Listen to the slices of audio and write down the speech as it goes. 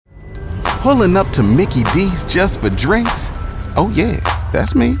Pulling up to Mickey D's just for drinks? Oh yeah,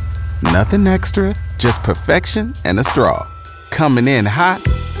 that's me. Nothing extra, just perfection and a straw. Coming in hot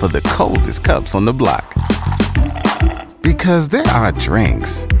for the coldest cups on the block. Because there are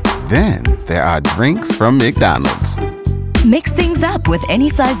drinks. Then there are drinks from McDonald's. Mix things up with any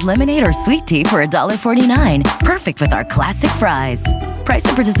size lemonade or sweet tea for $1.49. Perfect with our classic fries. Price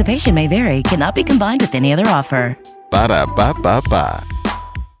and participation may vary. Cannot be combined with any other offer. Ba-da-ba-ba-ba.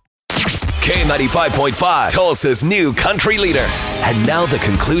 K95.5, Tulsa's new country leader. And now the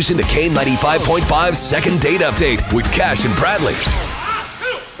conclusion to K95.5's second date update with Cash and Bradley.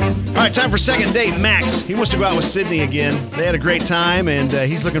 All right, time for second date. Max, he wants to go out with Sydney again. They had a great time, and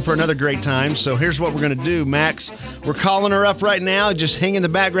he's looking for another great time. So here's what we're going to do, Max. We're calling her up right now. Just hang in the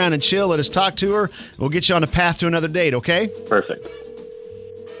background and chill. Let us talk to her. We'll get you on a path to another date, okay? Perfect.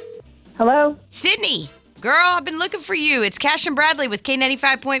 Hello? Sydney, girl, I've been looking for you. It's Cash and Bradley with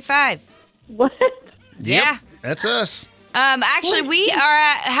K95.5. What? Yeah. That's us. Actually, we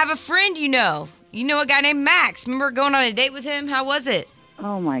have a friend you know. You know a guy named Max. Remember going on a date with him? How was it?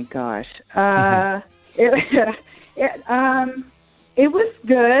 Oh, my gosh. It was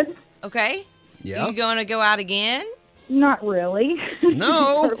good. Okay. Yeah. You going to go out again? Not really.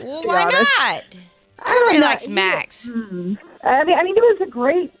 No. Well, why not? Everybody likes Max. I mean, it was a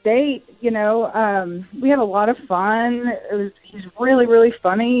great date. You know, we had a lot of fun. He's really, really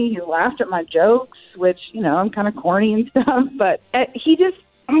funny. He laughed at my jokes, which, you know, I'm kind of corny and stuff. But he just,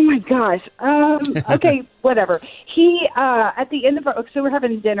 oh my gosh. Okay, whatever. He, at the end of so we're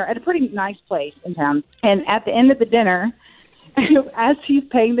having dinner at a pretty nice place in town. And at the end of the dinner, as he's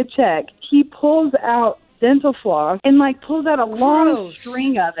paying the check, he pulls out dental floss and pulls out a long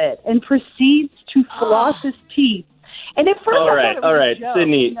string of it and proceeds to floss his teeth. And at first, All right, joke,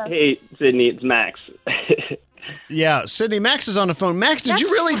 Sydney. you know? Hey, Sydney, it's Max. Yeah, Sydney, Max is on the phone. Max, did you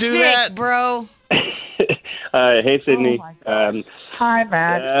really do sick, that? Bro. Hey, Sydney. Oh my gosh. Hi,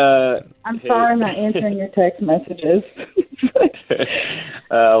 Matt. I'm sorry I'm not answering your text messages.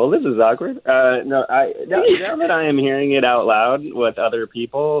 Well, this is awkward. Now that I am hearing it out loud with other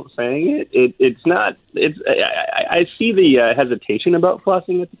people saying it's not. I see the hesitation about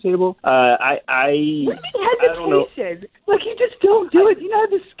flossing at the table. I don't know. Like, you just don't do it. You know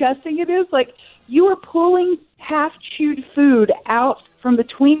how disgusting it is? Like, you are pulling half-chewed food out from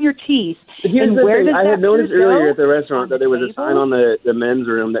between your teeth. Here's and the where thing. does I that had noticed food go? earlier at the restaurant that there was a sign on the men's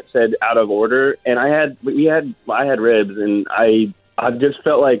room that said "out of order," and I had ribs, and I just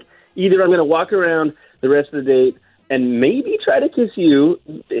felt like either I'm going to walk around the rest of the date and maybe try to kiss you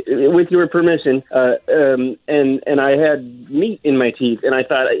with your permission, and I had meat in my teeth, and I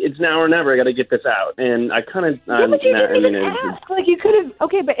thought it's now or never. I got to get this out, and I kind of. Yeah, but you didn't even ask. Like, you could have.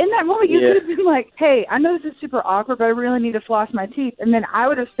 Okay, but in that moment, you could have been like, "Hey, I know this is super awkward, but I really need to floss my teeth." And then I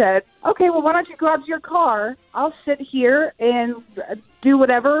would have said, "Okay, well, why don't you go out to your car? I'll sit here and do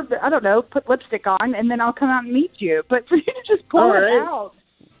whatever. I don't know, put lipstick on, and then I'll come out and meet you." But for you to just pull it out.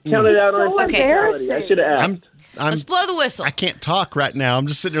 Count it out on embarrassing. I should have asked. Let's blow the whistle. I can't talk right now. I'm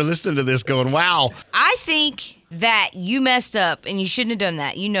just sitting there listening to this going, wow. I think that you messed up and you shouldn't have done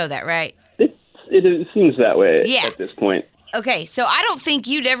that. You know that, right? It seems that way at this point. Okay, so I don't think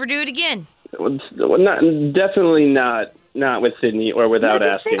you'd ever do it again. Definitely not with Sydney or without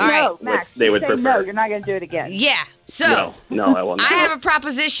asking. All right, Max, they would prefer. No, you're not going to do it again. Yeah. So no, I will not. I have a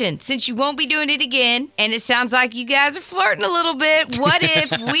proposition. Since you won't be doing it again, and it sounds like you guys are flirting a little bit, what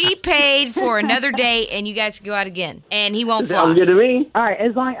if we paid for another date and you guys could go out again, and he won't floss? Sounds good to me. All right,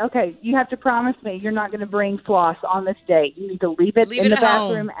 okay, you have to promise me you're not going to bring floss on this date. You need to leave it in the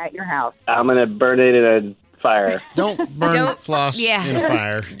bathroom at your house. I'm going to burn it in a fire. Don't burn floss in a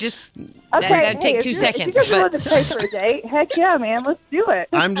fire. Just okay, that'd take 2 seconds. If you're willing to pay for a date, heck yeah, man, let's do it.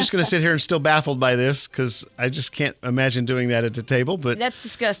 I'm just going to sit here and still baffled by this because I just can't imagine doing that at the table. But that's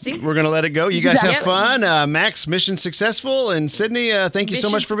disgusting. We're going to let it go. You guys have fun. Max, mission successful. And Sydney, thank you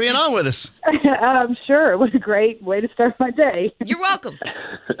so much for being on with us. Sure. It was a great way to start my day. You're welcome.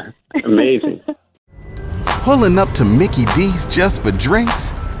 Amazing. Pulling up to Mickey D's just for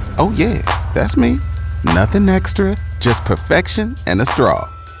drinks? Oh yeah, that's me. Nothing extra, just perfection and a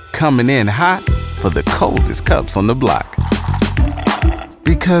straw. Coming in hot for the coldest cups on the block.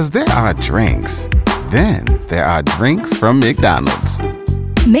 Because there are drinks. Then there are drinks from McDonald's.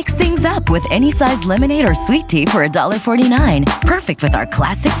 Mix things up with any size lemonade or sweet tea for $1.49. Perfect with our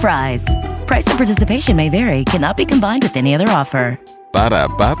classic fries. Price and participation may vary. Cannot be combined with any other offer.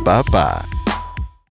 Ba-da-ba-ba-ba.